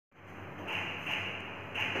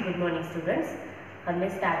Good morning students. हमने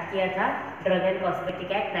start किया था ड्रग एंड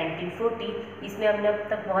कॉस्मेटिक एक्ट 1940। इसमें हमने अब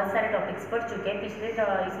तक बहुत सारे टॉपिक्स पढ़ चुके हैं।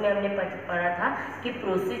 इसमें हमने पढ़ा था कि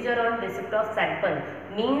procedure on receipt of sample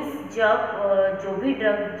means जब जो भी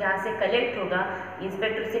ड्रग जहाँ से कलेक्ट होगा,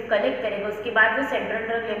 इंस्पेक्टर से कलेक्ट करेगा, उसके बाद वो सेंट्रल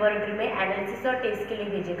ड्रग लेबोरेटरी में एनालिसिस और टेस्ट के लिए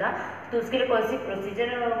भेजेगा। तो उसके लिए कौन सी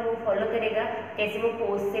प्रोसीजर वो फॉलो करेगा, कैसे वो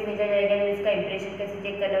पोस्ट से भेजा जाएगा, उसका इंप्रेशन कैसे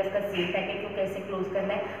चेक करना है, उसका सील पैकेट को कैसे क्लोज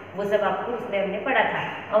करना है, वो सब आपको उसमें हमने पढ़ा था।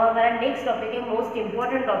 अब हमारा नेक्स्ट टॉपिक है most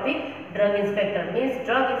important topic, drug inspector means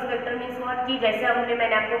drug inspector means what कि जैसे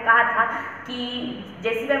मैंने आपको कहा था कि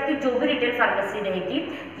जैसे भी आपकी जो भी रिटेल फार्मेसी रहेगी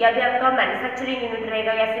या भी आपका मैन्युफैक्चरिंग यूनिट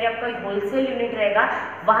रहेगा या फिर आपका होलसेल यूनिट रहेगा,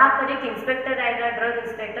 वहाँ पर एक इंस्पेक्टर आएगा, ड्रग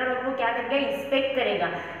इंस्पेक्टर, और वो क्या करेगा, इंस्पेक्ट करेगा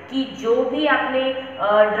कि जो भी आपने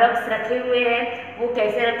ड्रग्स रखे हुए हैं वो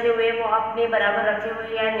कैसे रखे हुए हैं, वो आपने बराबर रखे हुए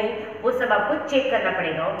हैं या नहीं, वो सब आपको चेक करना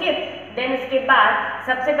पड़ेगा। ओके, देन उसके बाद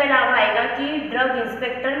सबसे पहला अब आएगा कि ड्रग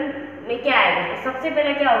इंस्पेक्टर में क्या आएगा। तो सबसे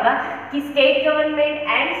पहले क्या होगा कि state government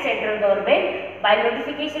and central government by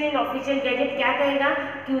notification in official gazette क्या कहेगा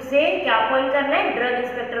कि उसे क्या अपॉइंट करना है, ड्रग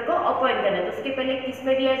इंस्पेक्टर को अपॉइंट करना है। तो उसके पहले किस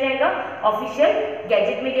में दिया जाएगा, ऑफिशियल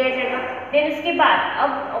गैजेट में दिया जाएगा। देन उसके बाद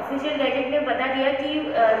अब ऑफिशियल गैजेट में बता दिया कि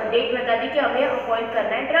डेट बता दी कि हमें अपॉइंट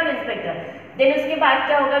करना है ड्रग इंस्पेक्टर। देन उसके बाद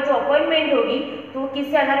क्या होगा, जो अपॉइंटमेंट होगी तो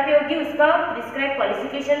किस आधार पे होगी, उसका प्रिस्क्राइब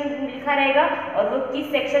क्वालिफिकेशन लिखा रहेगा और वो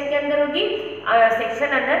किस सेक्शन के अंदर होगी,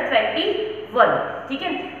 सेक्शन अंडर 21, ठीक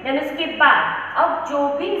है। देन उसके बाद अब जो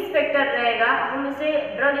भी इंस्पेक्टर रहेगा हम उसे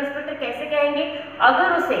ड्रग इंस्पेक्टर कैसे कहेंगे,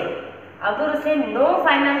 अगर उसे नो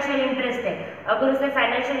फाइनेंशियल इंटरेस्ट है, अगर उसे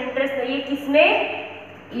फाइनेंशियल इंटरेस्ट नहीं है किसमें,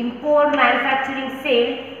 इंपोर्ट, मैन्युफैक्चरिंग,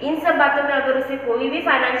 सेल, इन सब बातों में अगर उसे कोई भी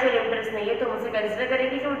फाइनेंशियल इंटरेस्ट नहीं है तो उसे कंसिडर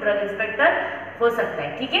करेंगे कि वो ड्रग इंस्पेक्टर हो सकता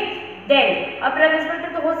है, ठीक है। देन अब ड्रग इंस्पेक्टर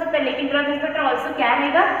तो हो सकता है, लेकिन ड्रग इंस्पेक्टर ऑल्सो क्या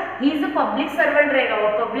रहेगा, he is a public servant रहेगा।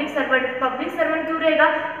 वो पब्लिक सर्वेंट क्यों रहेगा,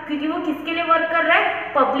 क्योंकि वो किसके लिए वर्क कर रहा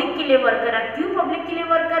है, पब्लिक के लिए वर्क कर रहा है। क्यों पब्लिक के लिए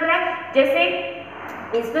वर्क कर रहा है, जैसे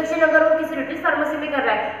इंस्पेक्शन अगर वो किसी रिटेल फार्मेसी में कर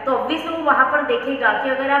रहा है तो ऑब्वियसली वो वहाँ पर देखेगा कि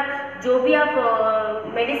अगर आप जो भी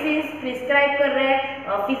आप मेडिसिन प्रिस्क्राइब कर रहे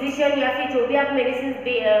हैं, फिजिशियन या फिर जो भी आप मेडिसिन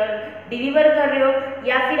डिलीवर कर रहे हो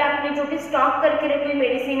या फिर आपने जो भी स्टॉक करके रखी हुई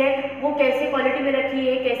मेडिसिन है वो कैसे क्वालिटी में रखी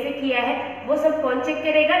है, कैसे किया है, वो सब कौन चेक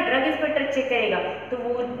करेगा, ड्रग इंस्पेक्टर चेक करेगा। तो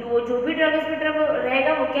वो जो भी ड्रग इंस्पेक्टर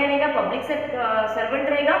रहेगा वो क्या रहेगा, पब्लिक सर्वेंट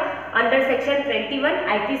रहेगा अंडर सेक्शन 21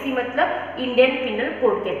 आईपीसी मतलब इंडियन पिनल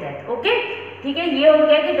कोड के तहत। ओके, ठीक है। ये हो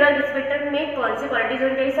गया कि ड्रग इंस्पेक्टर में कौन सी क्वालिटीज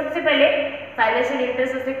होनी चाहिए। सबसे पहले फाइनेंशियल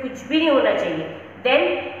इंटरेस्ट उसे कुछ भी नहीं होना चाहिए। देन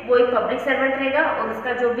वो एक पब्लिक सर्वेंट रहेगा और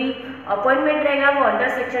उसका जो भी अपॉइंटमेंट रहेगा वो under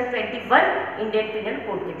section 21 Indian penal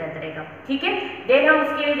code के तहत रहेगा, ठीक है। देन हम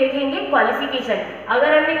उसके लिए देखेंगे क्वालिफिकेशन।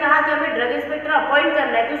 अगर हमने कहा कि हमें ड्रग इंस्पेक्टर अपॉइंट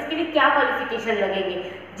करना है तो उसके लिए क्या क्वालिफिकेशन लगेंगे,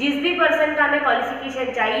 जिस भी पर्सन का हमें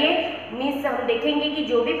क्वालिफिकेशन चाहिए मीन्स हम देखेंगे कि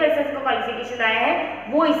जो भी पर्सन को क्वालिफिकेशन आया है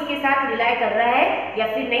वो इसके साथ रिलाई कर रहा है या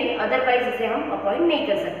फिर नहीं, अदरवाइज इसे हम अपॉइंट नहीं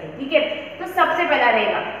कर सकते, ठीक है। तो सबसे पहला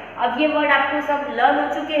रहेगा, अब ये वर्ड आपको सब लर्न हो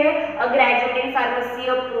चुके हैं, अ ग्रेजुएट इन फार्मेसी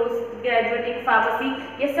और पोस्ट ग्रेजुएट इन फार्मेसी,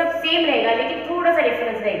 ये सब सेम रहेगा लेकिन थोड़ा सा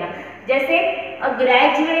डिफरेंस रहेगा। जैसे a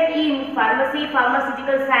graduate in pharmacy,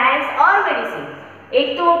 pharmaceutical science और मेडिसिन,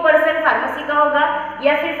 एक तो वो पर्सन फार्मेसी का होगा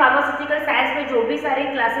या फिर फार्मास्यूटिकल साइंस में जो भी सारे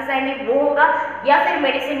क्लासेस आएंगे वो होगा या फिर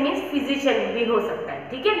मेडिसिन मीन्स फिजिशियन भी हो सकता है,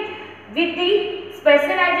 ठीक है। विद दी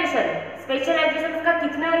स्पेशलाइजेशन उसका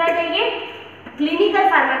कितना होना चाहिए, क्लिनिकल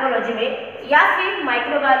फार्माकोलॉजी में या फिर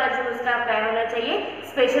माइक्रोबायोलॉजी में उसका क्या होना चाहिए,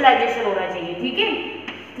 स्पेशलाइजेशन होना चाहिए, ठीक है।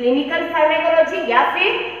 क्लिनिकल फार्माकोलॉजी या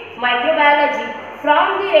फिर microbiology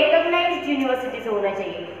from the recognised university से होना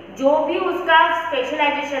चाहिए। जो भी उसका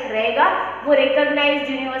स्पेशलाइजेशन रहेगा वो रिकॉग्नाइज्ड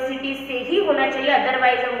यूनिवर्सिटी से ही होना चाहिए,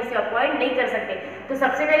 अदरवाइज हम उसे अपॉइंट नहीं कर सकते। तो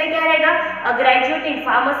सबसे पहले क्या रहेगा, a graduate in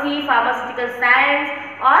pharmacy, pharmaceutical science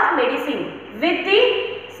और medicine with the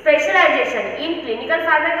specialisation in clinical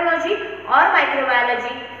pharmacology और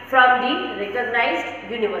microbiology from the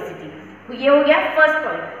recognised university. तो ये हो गया फर्स्ट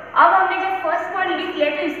पॉइंट। अब हमने जब फर्स्ट पॉइंट लिख लिया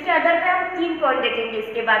तो इसके आधार पे हम 3 पॉइंट देखेंगे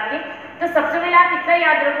इसके बाद के। तो सबसे पहले आप इतना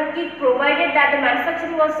याद रखो कि provided that the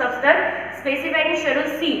manufacturing of substance specified in schedule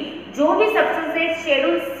सी, जो भी सब्सटेंसेस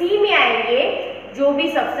शेड्यूल सी में आएंगे, जो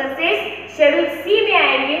भी सब्सटेंसेस शेड्यूल सी में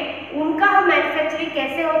आएंगे उनका हम मैन्युफैक्चरिंग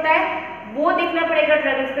कैसे होता है वो देखना पड़ेगा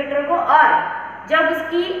ड्रग इंस्पेक्टर को, और जब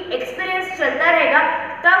उसकी एक्सपीरियंस चलता रहेगा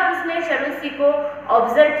तब उसने शेड्यूल सी को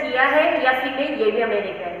ऑब्जर्व किया है या फिर नहीं, ये भी हमें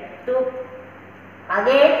देखना है। तो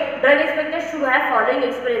आगे drug inspector should have following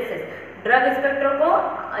experiences, drug inspector को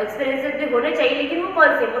एक्सपीरियंसेस भी होने चाहिए, लेकिन वो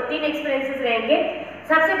कौन से, वो 3 एक्सपीरियंसेस रहेंगे।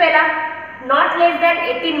 सबसे पहला नॉट लेस देन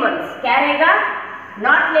 18 मंथ्स, क्या रहेगा,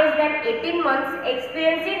 not less than 18 months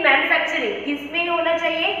experience in manufacturing, किसमें होना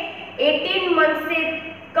चाहिए, 18 मंथ से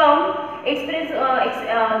कम experience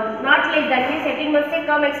not less than means 18 month से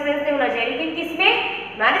कम एक्सपीरियंस नहीं होना चाहिए, लेकिन किसमें,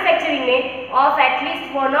 मैन्युफैक्चरिंग में, of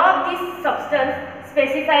at least one of this substance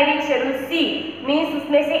specified in schedule C, means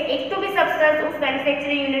उसमें से एक तो भी सब्सटेंस, उस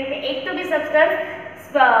मैन्युफैक्चरिंग यूनिट में एक तो भी सब्सटेंस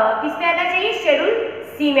किस में आना चाहिए, शेड्यूल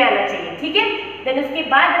सी में आना चाहिए, ठीक है। देन उसके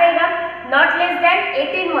बाद रहेगा नॉट लेस देन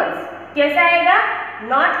 18 मंथ्स, कैसा आएगा,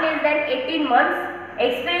 not less than 18 months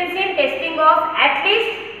experience in testing of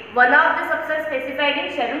at least one of the substance specified in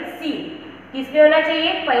schedule सी, किसमें होना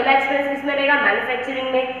चाहिए, पहला एक्सपीरियंस किसमें रहेगा, मैन्युफैक्चरिंग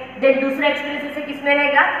में, देन दूसरा एक्सपीरियंस उसे किसमें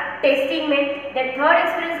रहेगा, टेस्टिंग में, देन थर्ड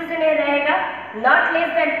एक्सपीरियंस उसे रहेगा not less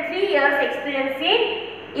than 3 years experience in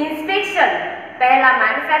inspection, पहला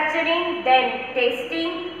manufacturing, then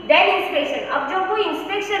testing, then inspection. अब जो कोई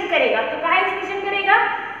इंस्पेक्शन करेगा तो कहाँ इंस्पेक्शन करेगा,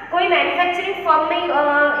 कोई मैन्युफैक्चरिंग फर्म में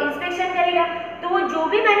इंस्पेक्शन करेगा, तो वो जो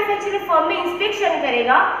भी मैन्युफैक्चरिंग फर्म में इंस्पेक्शन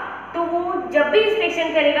करेगा, तो वो जब भी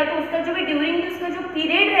इंस्पेक्शन करेगा तो उसका जो भी ड्यूरिंग उसका जो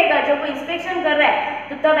पीरियड रहेगा जब वो इंस्पेक्शन कर रहा है,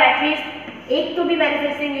 तो तब एटलीस्ट एक तो भी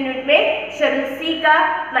मैन्युफैक्चरिंग यूनिट में शेड्यूल सी का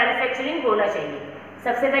मैन्युफैक्चरिंग होना चाहिए।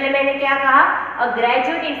 सबसे पहले मैंने क्या कहा, a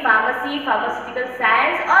graduate in pharmacy, pharmaceutical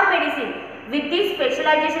science और मेडिसिन विद दी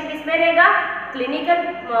स्पेशलाइजेशन किसमें रहेगा, क्लिनिकल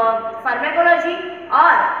फार्माकोलॉजी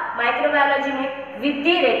और माइक्रोबायोलॉजी में विद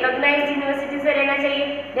दी रिकॉग्नाइज्ड यूनिवर्सिटी से रहना चाहिए।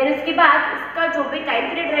 देन उसके बाद उसका जो भी टाइम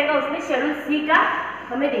पीरियड रहेगा उसमें शेड्यूल सी का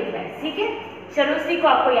हमें देखना है, ठीक है, शेड्यूल सी को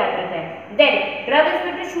आपको याद रखना है। Then drug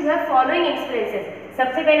inspector should have following experiences,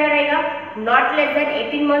 सबसे पहला रहेगा not less than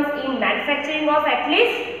 18 months in manufacturing of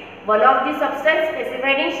at least one of the substance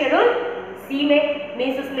specified in schedule सी में,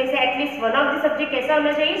 मींस उसमें से at least one of the subject कैसा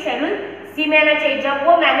होना चाहिए, शेड्यूल सी में आना चाहिए जब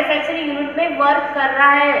वो मैन्युफैक्चरिंग यूनिट में वर्क कर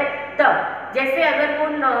रहा है तब। जैसे अगर वो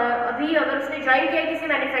अभी अगर उसने ज्वाइन किया किसी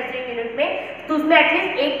मैन्युफैक्चरिंग यूनिट में तो उसमें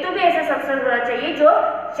एटलीस्ट एक तो भी ऐसा सब्सटेंस होना चाहिए जो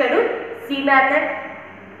शेड्यूल सी में आता है।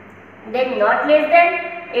 Then not less than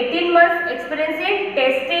 18 months experience in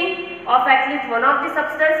testing of at least one of the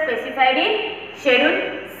substance specified in Schedule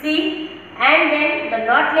C, and then the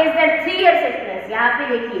not less than 3 years experience। यहाँ पे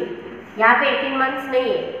देखिए, यहाँ पे 18 months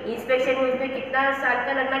नहीं है, इंस्पेक्शन में उसमें कितना साल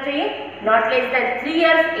का लगना चाहिए, not less than 3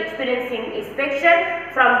 years experience in inspection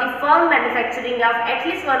from the firm manufacturing of at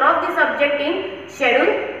least one of the subject in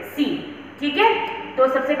Schedule C, ठीक है। तो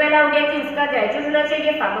सबसे पहला हो गया कि उसका ग्रेजुएट होना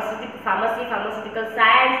चाहिए फार्मेसी, फार्मास्यूटिकल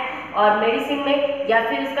साइंस और मेडिसिन में, या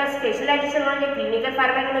फिर उसका स्पेशलाइजेशन होना चाहिए क्लिनिकल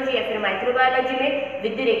फार्माकोलॉजी या फिर माइक्रोबायोलॉजी में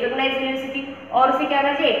विद द रिकॉग्नाइज्ड यूनिवर्सिटी, और उसे क्या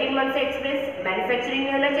होना चाहिए, 18 मंथ से एक्सपीरियंस मैन्युफैक्चरिंग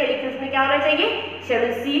में होना चाहिए, लेकिन उसमें क्या होना चाहिए,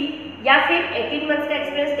 शेड्यूल सी, या फिर 18 मंथ का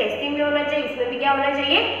एक्सपीरियंस टेस्टिंग में होना चाहिए, उसमें भी क्या होना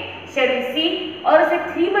चाहिए, शेड्यूल सी, और उसे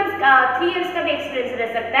 3 इयर्स का भी एक्सपीरियंस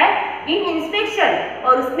रह सकता है इन इंस्पेक्शन,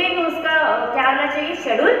 और उसमें भी उसका क्या होना चाहिए,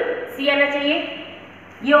 शेड्यूल सी आना चाहिए।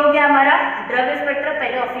 ये हो गया हमारा ड्रग इंस्पेक्टर,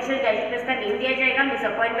 पहले ऑफिशियल गैजेट में उसका नेम दिया जाएगा मिस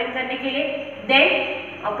अपॉइंटमेंट करने के लिए, देन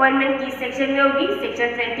अपॉइंटमेंट किस सेक्शन में होगी,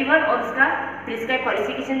 सेक्शन 21, और उसका प्रिस्क्राइब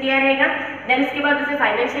क्वालिफिकेशन दिया रहेगा। देन उसके बाद उसे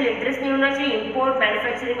फाइनेंशियल इंटरेस्ट नहीं होना चाहिए इंपोर्ट,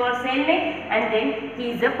 मैन्युफैक्चरिंग और सेल में, and then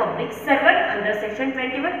he is a public servant under section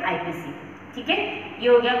 21 IPC, ठीक है। ये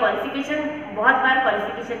हो गया क्वालिफिकेशन। बहुत बार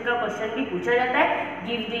क्वालिफिकेशन का क्वेश्चन भी पूछा जाता है,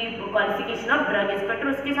 give the qualification of drug inspector,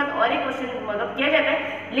 उसके साथ और एक क्वेश्चन मतलब किया जाता है,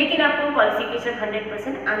 लेकिन आपको क्वालिफिकेशन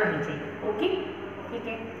 100% आना ही चाहिए, ओके, ठीक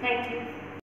है, थैंक यू।